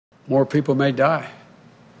more people may die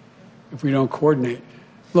if we don't coordinate.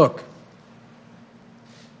 Look,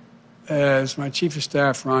 as my Chief of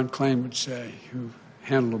Staff, Ron Klain, would say, who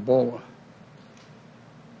handled Ebola,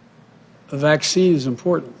 a vaccine is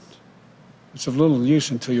important. It's of little use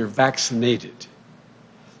until you're vaccinated.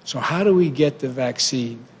 So how do we get the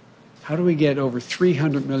vaccine? How do we get over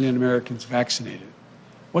 300 million Americans vaccinated?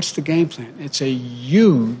 What's the game plan? It's a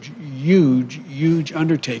huge, huge, huge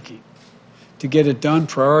undertaking to get it done,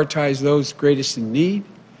 prioritize those greatest in need,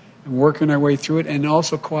 and working our way through it, and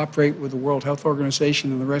also cooperate with the World Health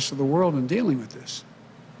Organization and the rest of the world in dealing with this.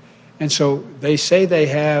 And so they say they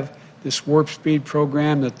have this warp speed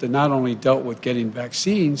program that not only dealt with getting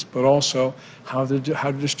vaccines, but also how to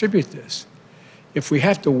distribute this. If we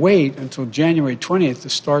have to wait until January 20th to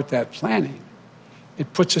start that planning,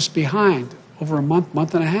 it puts us behind over a month,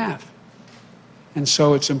 month and a half. And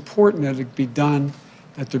so it's important that it be done,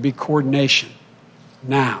 that there be coordination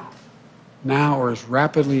now or as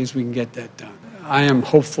rapidly as we can get that done. I am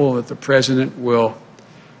hopeful that the President will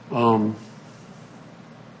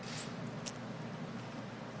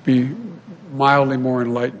be mildly more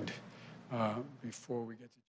enlightened before we get to